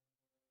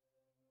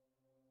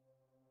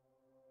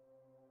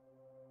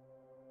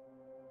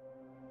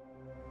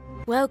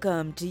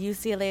Welcome to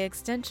UCLA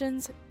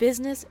Extension's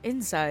Business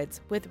Insights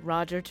with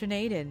Roger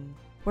Tornadin,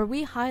 where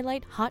we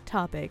highlight hot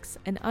topics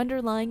and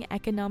underlying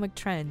economic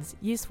trends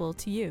useful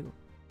to you.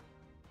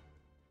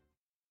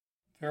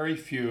 Very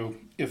few,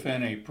 if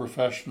any,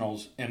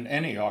 professionals in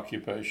any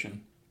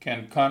occupation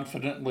can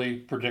confidently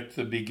predict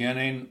the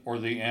beginning or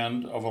the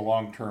end of a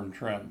long-term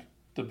trend.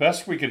 The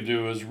best we can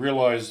do is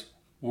realize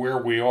where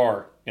we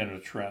are in a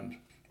trend.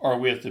 Are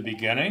we at the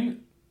beginning,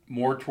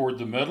 more toward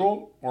the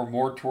middle, or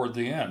more toward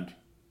the end?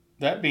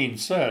 That being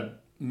said,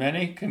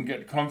 many can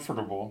get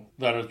comfortable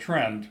that a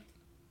trend,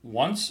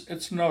 once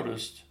it's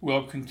noticed,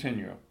 will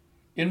continue.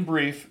 In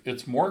brief,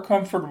 it's more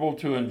comfortable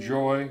to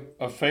enjoy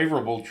a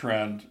favorable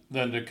trend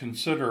than to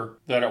consider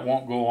that it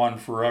won't go on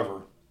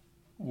forever.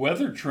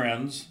 Weather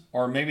trends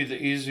are maybe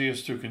the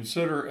easiest to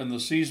consider, and the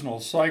seasonal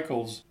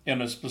cycles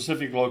in a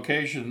specific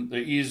location the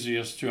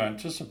easiest to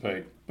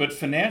anticipate. But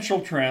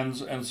financial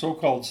trends and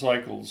so-called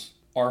cycles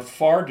are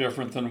far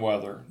different than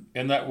weather,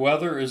 in that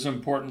weather is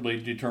importantly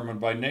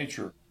determined by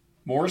nature.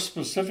 More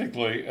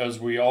specifically, as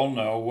we all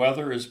know,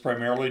 weather is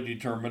primarily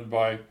determined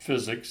by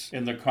physics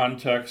in the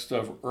context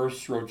of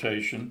Earth's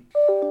rotation,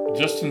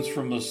 distance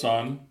from the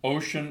sun,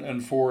 ocean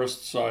and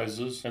forest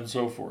sizes, and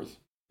so forth.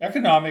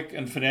 Economic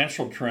and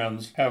financial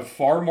trends have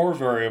far more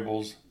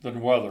variables than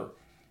weather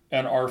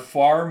and are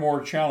far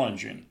more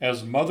challenging,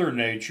 as Mother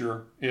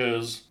Nature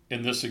is,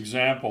 in this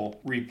example,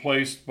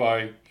 replaced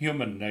by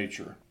human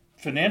nature.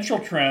 Financial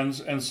trends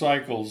and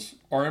cycles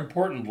are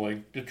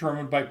importantly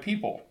determined by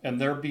people and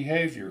their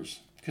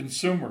behaviors,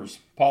 consumers,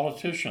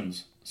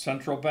 politicians,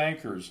 central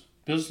bankers,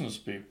 business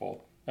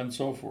people, and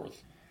so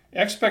forth.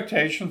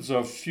 Expectations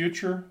of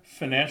future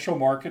financial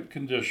market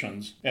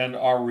conditions and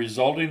our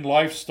resulting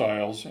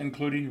lifestyles,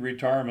 including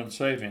retirement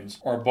savings,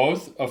 are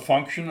both a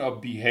function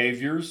of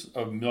behaviors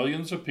of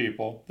millions of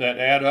people that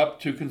add up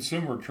to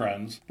consumer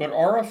trends, but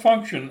are a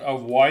function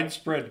of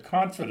widespread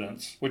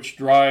confidence, which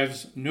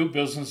drives new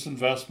business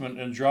investment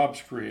and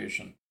jobs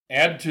creation.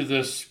 Add to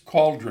this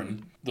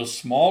cauldron the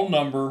small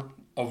number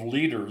of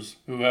leaders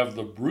who have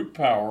the brute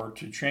power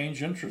to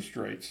change interest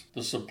rates,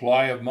 the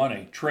supply of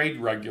money, trade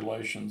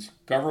regulations,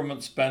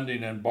 government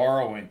spending and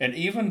borrowing, and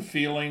even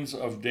feelings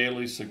of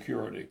daily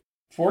security.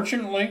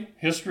 Fortunately,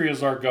 history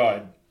is our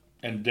guide,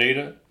 and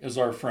data is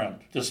our friend.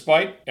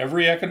 Despite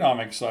every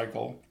economic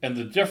cycle and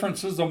the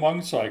differences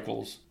among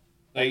cycles,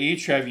 they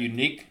each have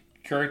unique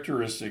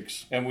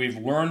characteristics, and we've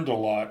learned a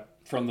lot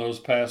from those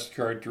past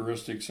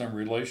characteristics and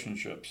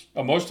relationships.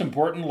 A most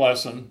important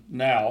lesson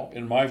now,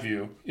 in my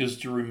view, is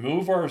to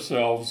remove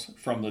ourselves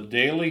from the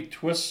daily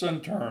twists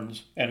and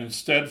turns and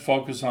instead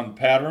focus on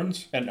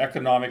patterns and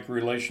economic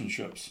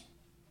relationships.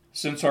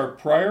 Since our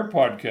prior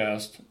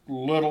podcast,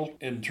 little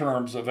in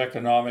terms of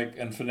economic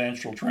and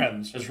financial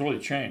trends has really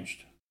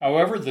changed.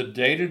 However, the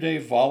day-to-day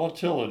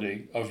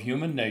volatility of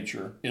human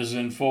nature is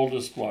in full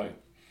display.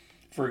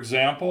 For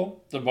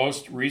example, the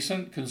most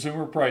recent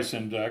Consumer Price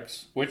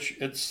Index, which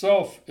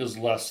itself is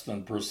less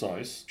than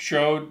precise,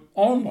 showed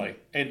only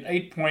an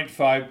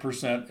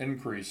 8.5%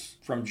 increase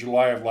from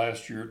July of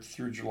last year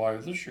through July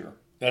of this year.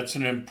 That's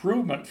an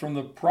improvement from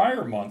the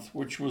prior month,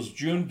 which was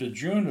June to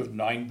June of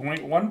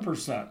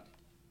 9.1%.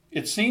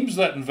 It seems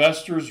that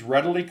investors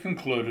readily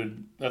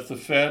concluded that the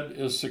Fed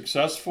is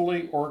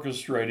successfully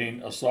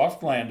orchestrating a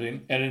soft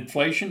landing and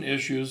inflation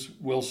issues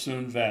will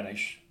soon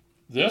vanish.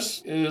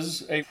 This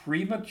is a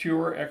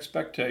premature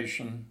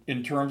expectation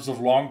in terms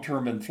of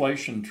long-term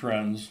inflation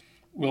trends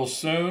will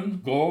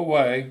soon go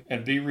away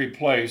and be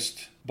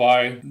replaced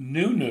by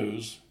new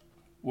news,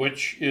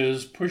 which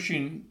is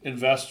pushing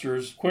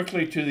investors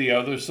quickly to the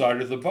other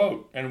side of the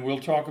boat. And we'll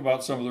talk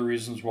about some of the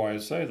reasons why I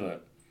say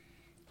that.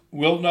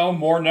 We'll know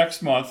more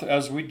next month,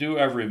 as we do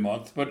every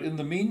month, but in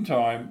the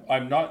meantime,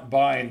 I'm not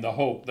buying the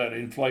hope that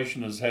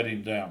inflation is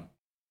heading down.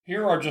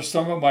 Here are just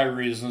some of my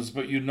reasons,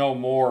 but you know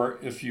more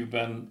if you've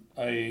been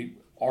an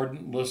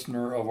ardent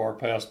listener of our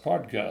past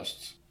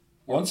podcasts.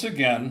 Once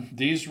again,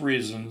 these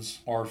reasons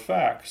are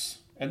facts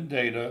and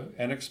data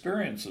and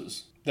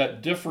experiences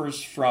that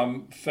differs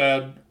from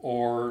Fed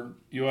or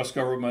U.S.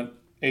 government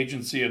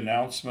agency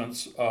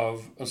announcements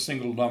of a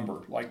single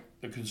number, like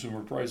the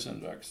Consumer Price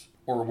Index,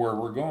 or where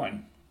we're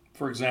going.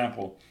 For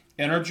example,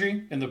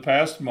 energy in the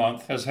past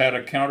month has had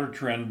a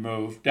counter-trend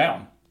move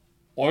down.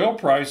 Oil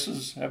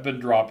prices have been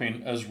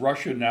dropping as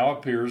Russia now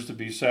appears to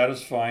be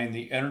satisfying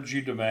the energy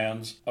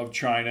demands of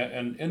China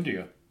and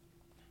India.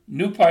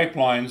 New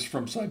pipelines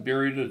from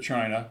Siberia to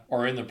China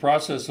are in the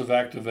process of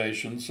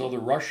activation, so the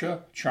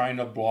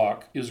Russia-China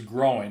bloc is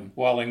growing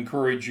while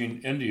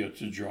encouraging India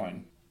to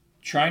join.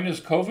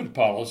 China's COVID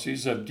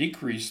policies have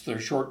decreased their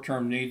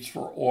short-term needs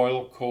for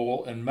oil,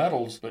 coal, and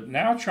metals, but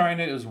now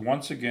China is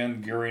once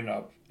again gearing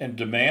up, and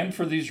demand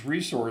for these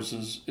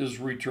resources is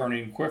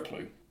returning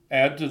quickly.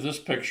 Add to this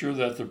picture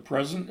that the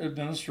present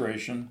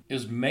administration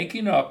is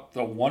making up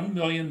the 1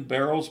 million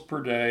barrels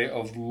per day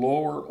of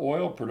lower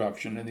oil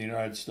production in the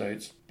United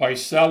States by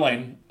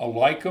selling a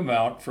like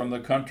amount from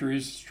the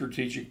country's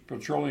strategic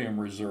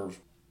petroleum reserve.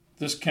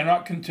 This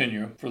cannot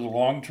continue for the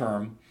long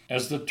term,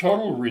 as the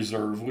total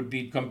reserve would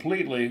be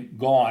completely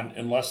gone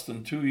in less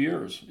than 2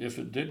 years if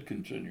it did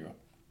continue.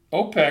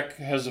 OPEC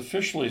has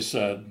officially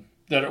said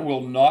that it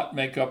will not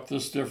make up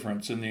this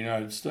difference in the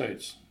United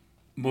States.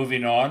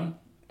 Moving on,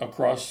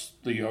 across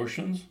the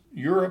oceans,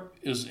 Europe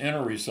is in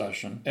a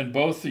recession, and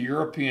both the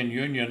European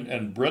Union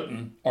and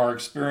Britain are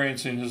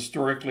experiencing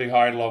historically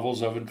high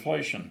levels of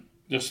inflation.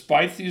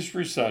 Despite these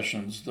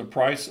recessions, the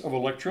price of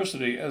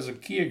electricity, as a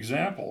key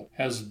example,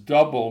 has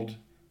doubled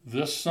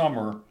this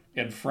summer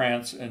in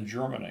France and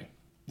Germany.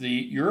 The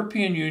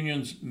European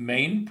Union's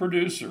main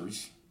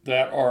producers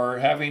that are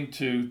having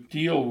to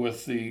deal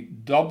with the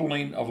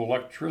doubling of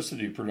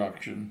electricity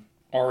production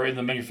are in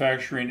the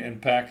manufacturing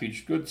and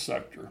packaged goods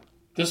sector.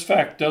 This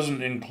fact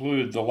doesn't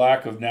include the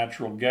lack of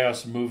natural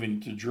gas moving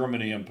to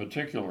Germany in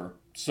particular.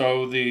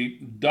 So the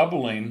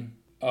doubling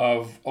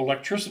of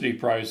electricity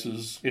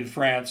prices in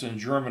France and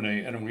Germany,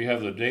 and we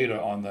have the data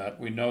on that,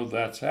 we know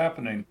that's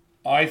happening,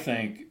 I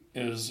think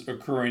is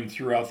occurring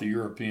throughout the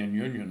European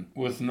Union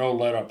with no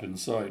let-up in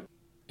sight.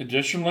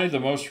 Additionally,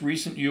 the most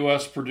recent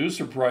U.S.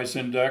 Producer Price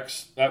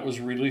Index that was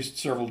released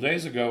several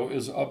days ago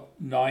is up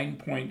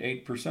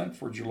 9.8%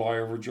 for July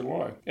over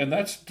July. And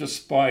that's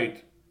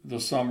despite the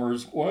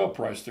summer's oil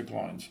price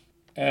declines.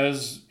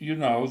 As you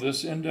know,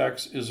 this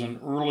index is an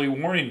early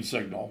warning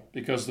signal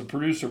because the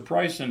Producer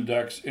Price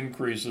Index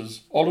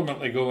increases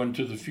ultimately go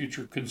into the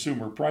Future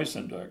Consumer Price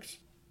Index.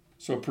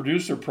 So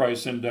Producer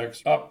Price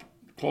Index up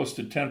close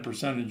to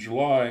 10% in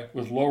July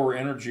with lower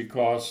energy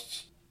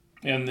costs.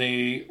 In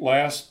the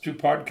last 2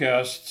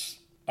 podcasts,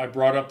 I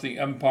brought up the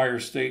Empire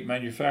State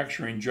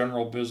Manufacturing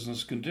General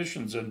Business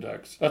Conditions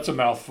Index. That's a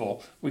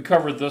mouthful. We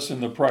covered this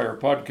in the prior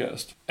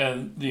podcast.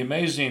 And the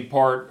amazing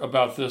part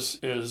about this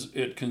is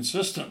it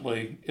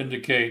consistently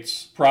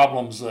indicates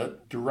problems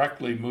that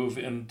directly move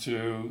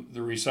into the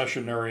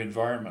recessionary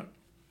environment.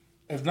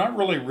 I've not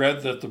really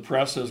read that the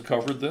press has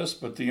covered this,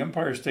 but the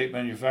Empire State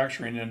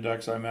Manufacturing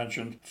Index I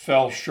mentioned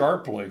fell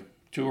sharply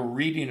to a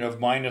reading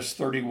of minus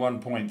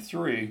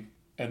 31.3,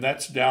 and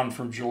that's down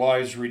from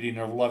July's reading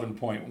of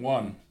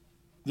 11.1.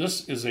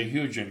 This is a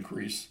huge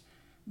increase.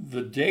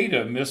 The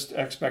data missed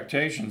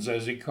expectations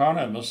as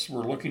economists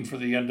were looking for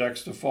the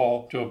index to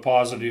fall to a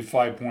positive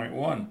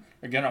 5.1.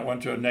 Again, it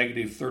went to a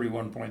negative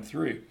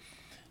 31.3.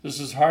 This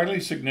is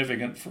highly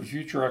significant for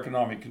future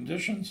economic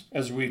conditions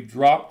as we've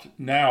dropped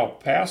now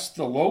past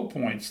the low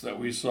points that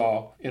we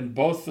saw in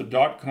both the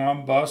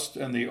dot-com bust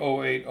and the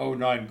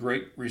 08-09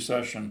 Great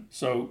Recession.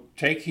 So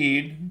take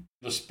heed.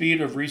 The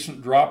speed of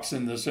recent drops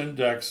in this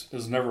index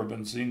has never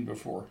been seen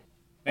before.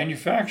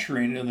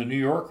 Manufacturing in the New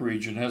York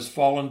region has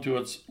fallen to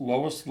its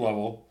lowest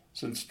level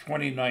since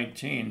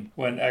 2019,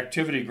 when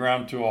activity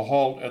ground to a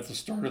halt at the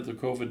start of the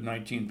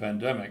COVID-19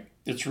 pandemic.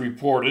 It's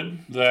reported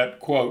that,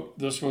 quote,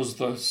 this was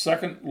the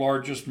second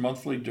largest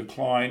monthly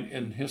decline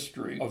in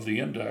history of the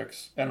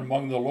index and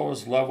among the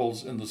lowest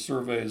levels in the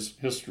survey's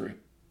history.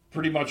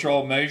 Pretty much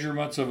all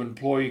measurements of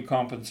employee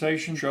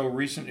compensation show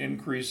recent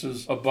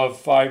increases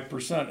above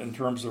 5% in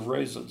terms of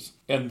raises,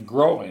 and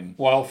growing,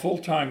 while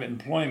full-time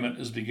employment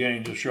is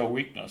beginning to show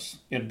weakness.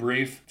 In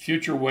brief,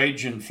 future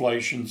wage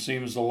inflation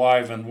seems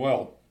alive and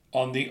well.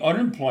 On the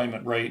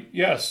unemployment rate,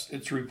 yes,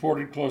 it's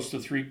reported close to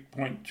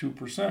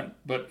 3.2%,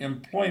 but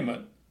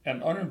employment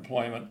and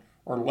unemployment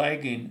are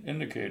lagging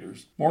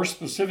indicators. More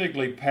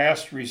specifically,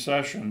 past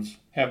recessions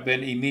have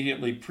been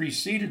immediately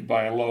preceded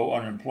by a low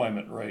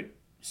unemployment rate.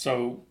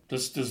 So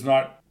this does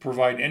not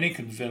provide any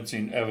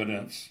convincing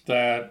evidence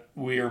that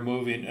we are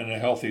moving in a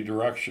healthy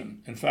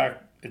direction. In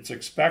fact, it's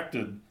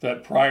expected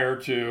that prior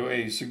to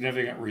a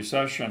significant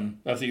recession,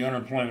 that the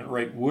unemployment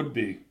rate would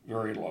be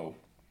very low.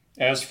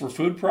 As for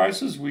food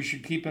prices, we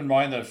should keep in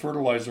mind that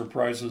fertilizer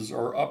prices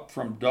are up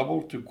from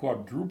double to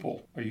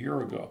quadruple a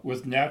year ago,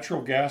 with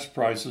natural gas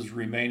prices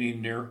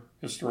remaining near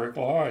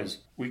historical highs,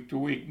 week to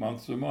week,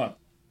 month to month.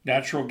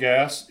 Natural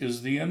gas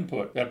is the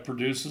input that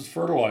produces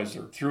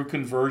fertilizer through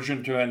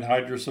conversion to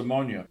anhydrous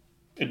ammonia.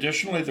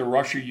 Additionally, the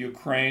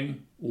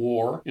Russia-Ukraine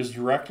war is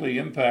directly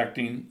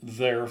impacting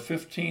their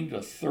 15 to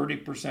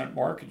 30%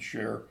 market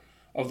share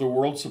of the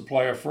world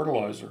supply of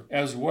fertilizer,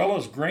 as well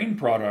as grain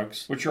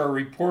products, which are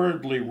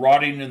reportedly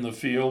rotting in the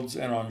fields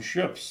and on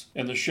ships,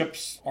 and the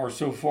ships are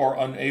so far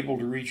unable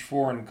to reach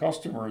foreign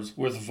customers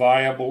with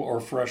viable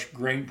or fresh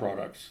grain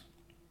products.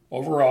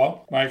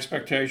 Overall, my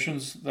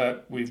expectations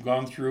that we've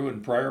gone through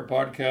in prior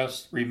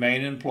podcasts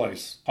remain in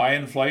place. High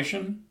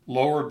inflation,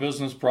 lower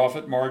business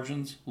profit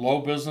margins,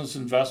 low business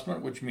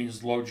investment, which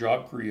means low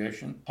job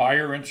creation,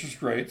 higher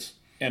interest rates,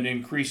 and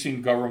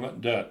increasing government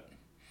debt.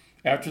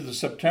 After the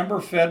September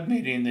Fed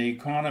meeting, the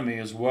economy,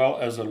 as well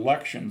as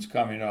elections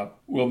coming up,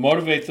 will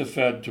motivate the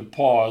Fed to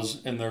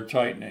pause in their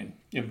tightening.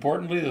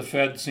 Importantly, the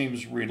Fed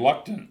seems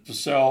reluctant to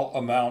sell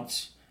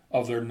amounts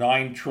of their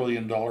 $9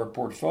 trillion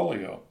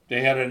portfolio.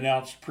 They had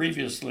announced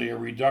previously a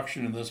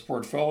reduction in this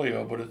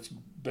portfolio, but it's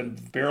been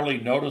barely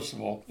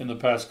noticeable in the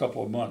past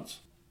couple of months.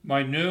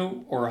 My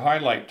new or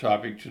highlight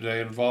topic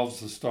today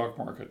involves the stock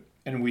market,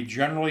 and we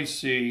generally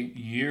see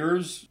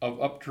years of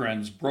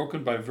uptrends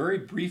broken by very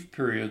brief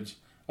periods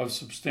of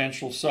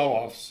substantial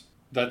sell-offs.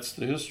 That's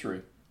the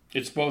history.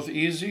 It's both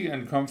easy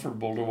and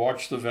comfortable to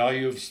watch the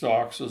value of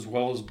stocks as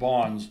well as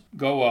bonds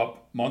go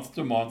up month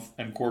to month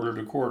and quarter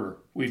to quarter.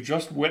 We've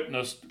just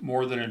witnessed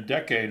more than a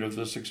decade of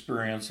this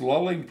experience,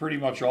 lulling pretty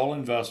much all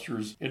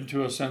investors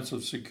into a sense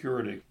of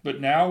security. But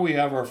now we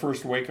have our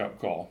first wake-up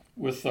call,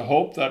 with the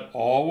hope that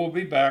all will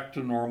be back to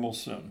normal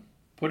soon.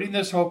 Putting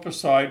this hope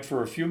aside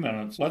for a few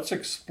minutes, let's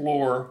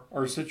explore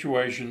our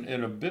situation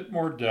in a bit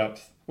more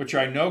depth, which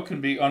I know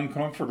can be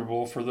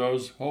uncomfortable for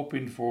those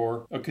hoping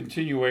for a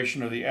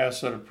continuation of the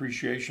asset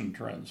appreciation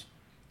trends.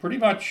 Pretty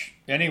much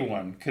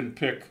anyone can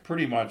pick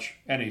pretty much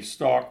any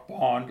stock,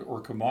 bond,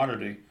 or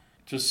commodity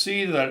to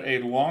see that a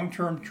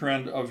long-term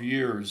trend of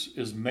years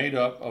is made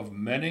up of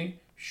many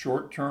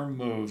short-term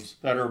moves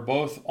that are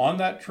both on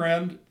that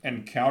trend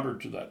and counter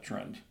to that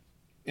trend.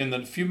 In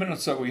the few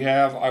minutes that we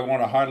have, I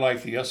want to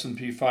highlight the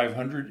S&P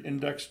 500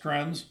 index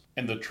trends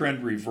and the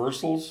trend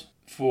reversals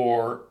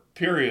for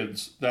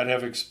periods that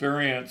have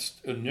experienced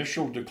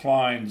initial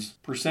declines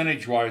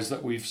percentage-wise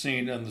that we've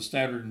seen in the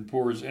Standard &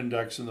 Poor's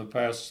index in the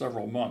past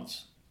several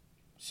months.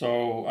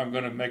 So I'm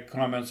going to make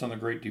comments on the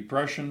Great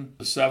Depression,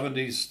 the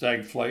 70s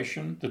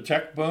stagflation, the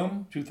tech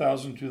boom,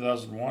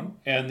 2000-2001,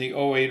 and the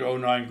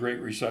 08-09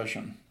 Great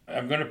Recession.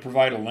 I'm going to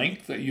provide a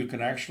link that you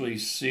can actually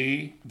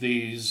see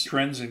these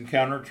trends and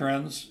counter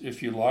trends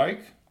if you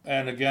like.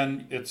 And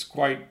again, it's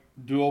quite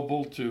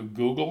doable to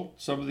Google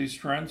some of these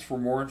trends for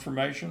more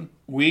information.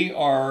 We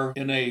are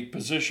in a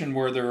position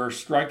where there are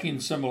striking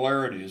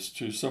similarities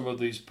to some of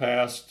these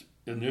past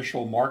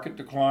initial market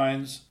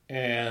declines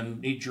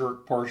and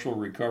knee-jerk partial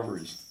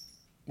recoveries.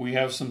 We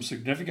have some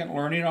significant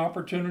learning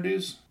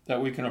opportunities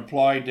that we can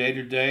apply day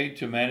to day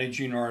to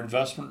managing our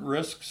investment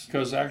risks,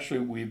 because actually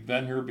we've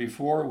been here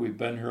before. We've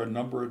been here a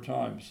number of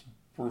times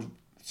for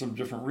some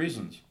different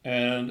reasons.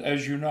 And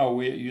as you know,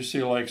 we at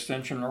UCLA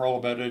Extension are all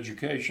about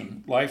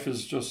education. Life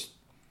is just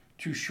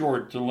too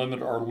short to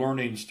limit our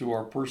learnings to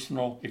our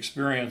personal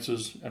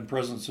experiences and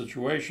present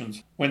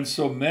situations, when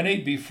so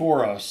many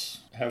before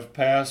us have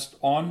passed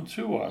on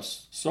to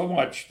us so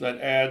much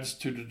that adds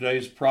to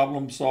today's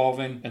problem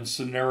solving and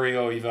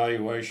scenario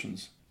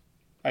evaluations.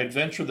 I'd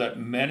venture that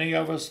many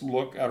of us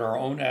look at our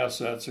own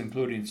assets,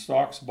 including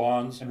stocks,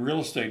 bonds, and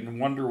real estate, and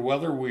wonder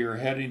whether we are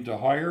heading to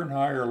higher and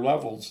higher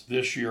levels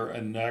this year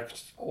and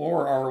next,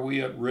 or are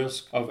we at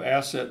risk of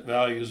asset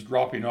values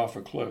dropping off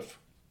a cliff.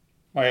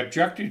 My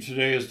objective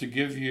today is to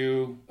give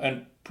you a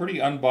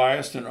pretty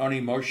unbiased and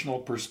unemotional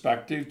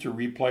perspective to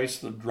replace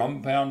the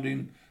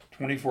drum-pounding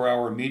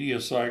 24-hour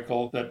media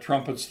cycle that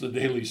trumpets the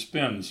daily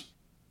spins.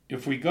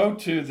 If we go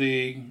to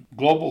the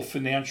global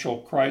financial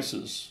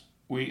crisis,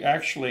 we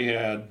actually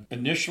had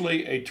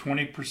initially a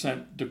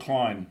 20%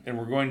 decline, and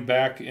we're going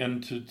back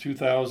into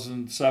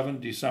 2007,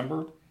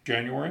 December,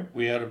 January.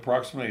 We had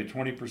approximately a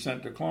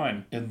 20%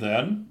 decline. And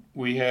then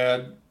we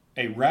had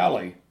a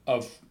rally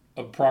of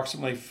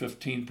approximately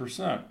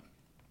 15%.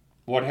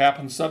 What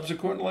happened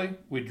subsequently?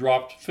 We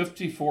dropped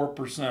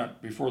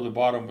 54% before the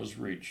bottom was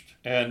reached.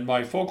 And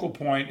my focal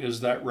point is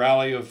that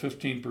rally of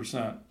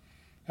 15%.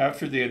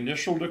 After the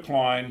initial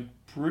decline,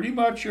 pretty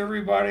much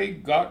everybody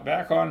got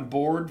back on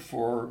board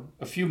for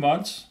a few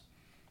months.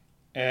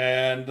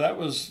 And that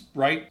was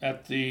right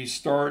at the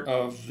start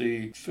of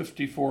the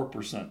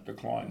 54%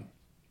 decline.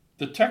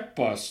 The tech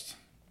bust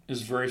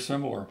is very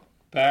similar.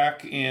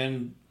 Back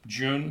in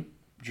June,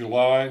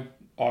 July,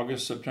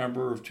 August,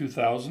 September of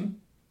 2000,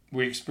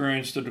 we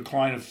experienced a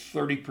decline of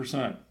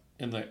 30%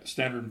 in the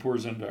Standard &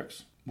 Poor's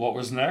index. What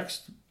was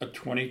next? A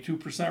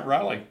 22%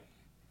 rally.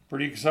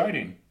 Pretty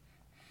exciting.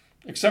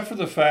 Except for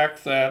the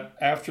fact that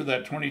after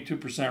that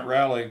 22%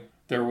 rally,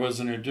 there was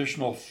an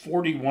additional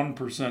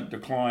 41%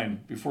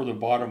 decline before the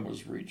bottom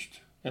was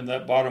reached. And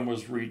that bottom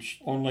was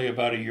reached only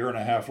about a year and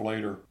a half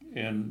later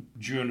in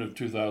June of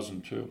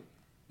 2002.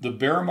 The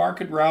bear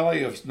market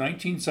rally of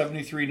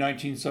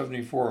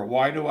 1973-1974.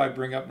 Why do I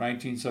bring up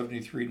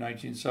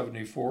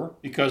 1973-1974?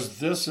 Because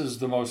this is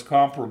the most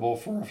comparable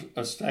for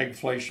a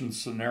stagflation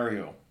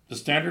scenario. The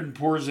Standard &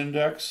 Poor's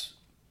index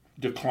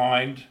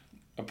declined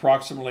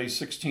approximately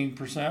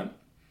 16%,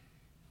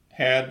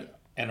 had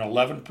an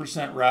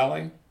 11%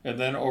 rally, and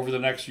then over the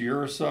next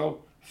year or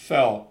so,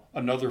 fell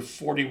another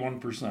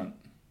 41%.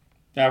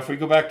 Now, if we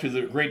go back to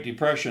the Great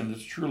Depression,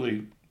 it's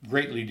truly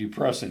greatly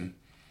depressing.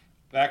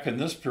 Back in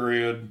this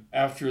period,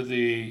 after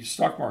the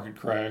stock market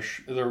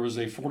crash, there was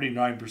a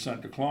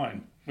 49%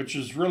 decline, which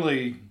is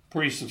really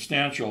pretty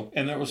substantial,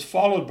 and it was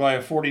followed by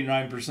a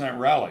 49%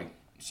 rally.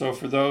 So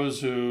for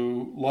those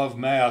who love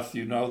math,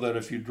 you know that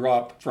if you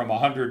drop from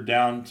 100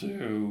 down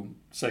to,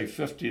 say,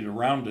 50 to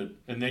round it,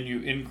 and then you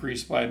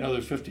increase by another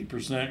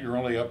 50%, you're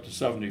only up to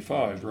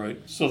 75,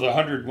 right? So the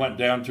 100 went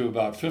down to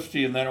about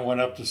 50, and then it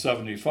went up to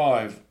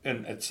 75.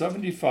 And at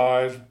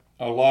 75,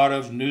 a lot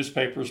of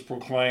newspapers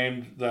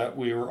proclaimed that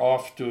we were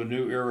off to a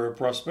new era of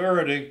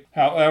prosperity.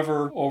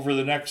 However, over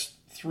the next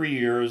 3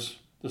 years,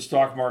 the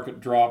stock market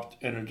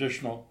dropped an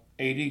additional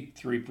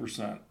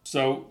 83%.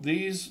 So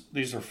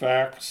these are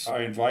facts.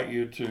 I invite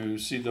you to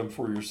see them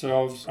for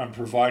yourselves. I'm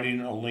providing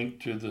a link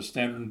to the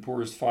Standard &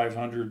 Poor's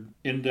 500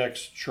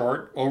 index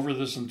chart over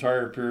this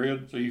entire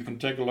period, so you can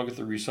take a look at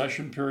the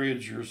recession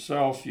periods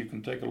yourself. You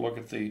can take a look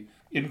at the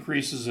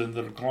increases and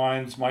the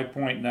declines. My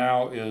point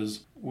now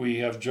is we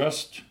have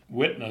just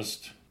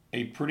witnessed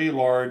a pretty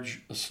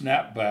large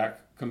snapback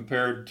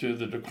compared to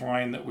the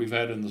decline that we've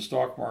had in the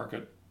stock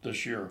market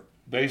this year.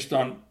 Based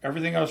on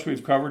everything else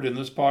we've covered in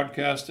this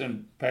podcast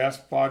and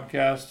past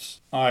podcasts,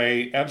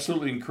 I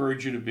absolutely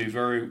encourage you to be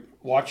very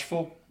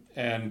watchful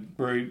and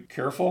very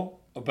careful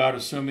about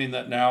assuming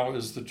that now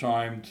is the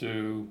time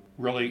to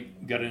really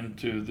get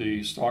into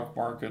the stock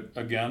market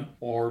again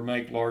or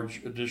make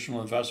large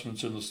additional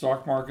investments in the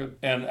stock market.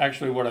 And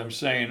actually what I'm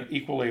saying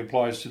equally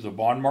applies to the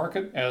bond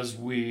market, as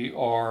we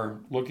are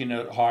looking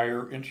at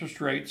higher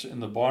interest rates in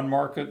the bond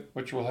market,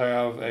 which will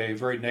have a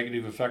very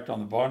negative effect on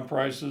the bond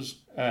prices.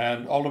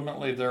 And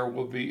ultimately there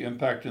will be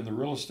impact in the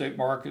real estate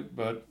market.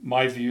 But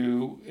my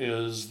view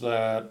is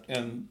that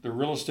in the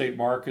real estate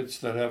markets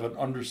that have an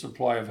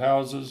undersupply of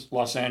houses,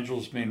 Los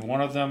Angeles being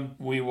one of them,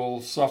 we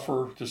will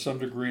suffer to some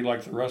degree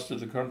like the rest of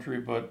the country,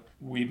 but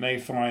we may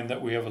find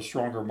that we have a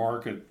stronger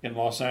market in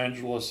Los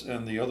Angeles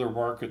and the other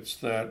markets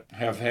that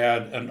have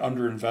had an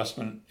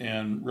underinvestment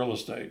in real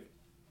estate.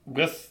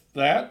 With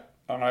that,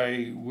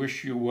 I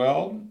wish you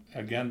well.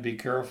 Again, be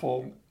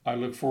careful. I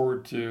look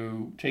forward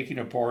to taking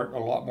apart a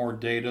lot more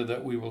data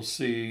that we will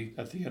see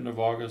at the end of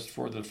August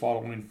for the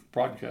following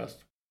podcast.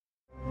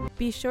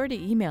 Be sure to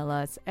email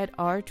us at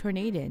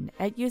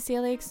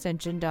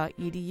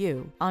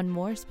rtornadin@uclaextension.edu on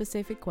more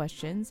specific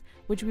questions,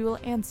 which we will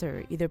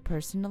answer either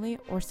personally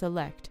or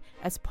select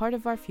as part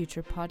of our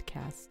future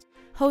podcast.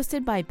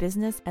 Hosted by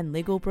Business and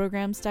Legal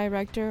Programs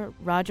Director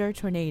Roger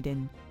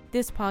Tornadin,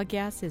 this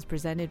podcast is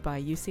presented by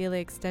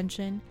UCLA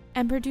Extension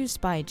and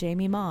produced by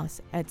Jamie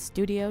Moss at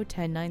Studio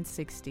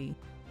 10960.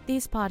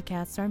 These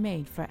podcasts are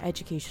made for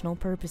educational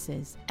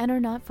purposes and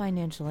are not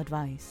financial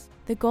advice.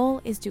 The goal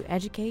is to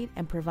educate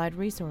and provide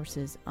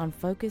resources on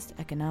focused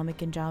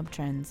economic and job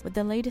trends with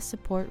the latest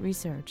support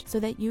research so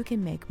that you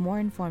can make more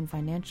informed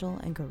financial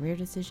and career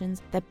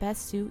decisions that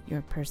best suit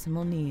your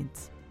personal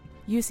needs.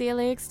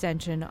 UCLA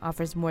Extension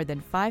offers more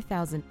than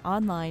 5,000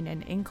 online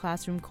and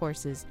in-classroom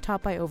courses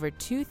taught by over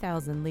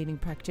 2,000 leading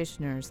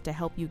practitioners to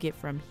help you get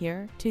from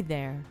here to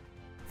there.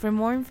 For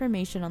more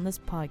information on this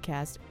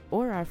podcast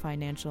or our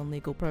financial and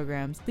legal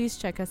programs, please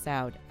check us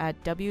out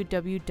at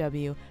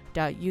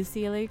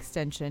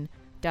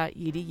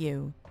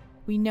www.uclaextension.edu.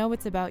 We know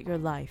it's about your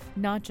life,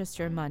 not just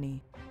your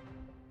money.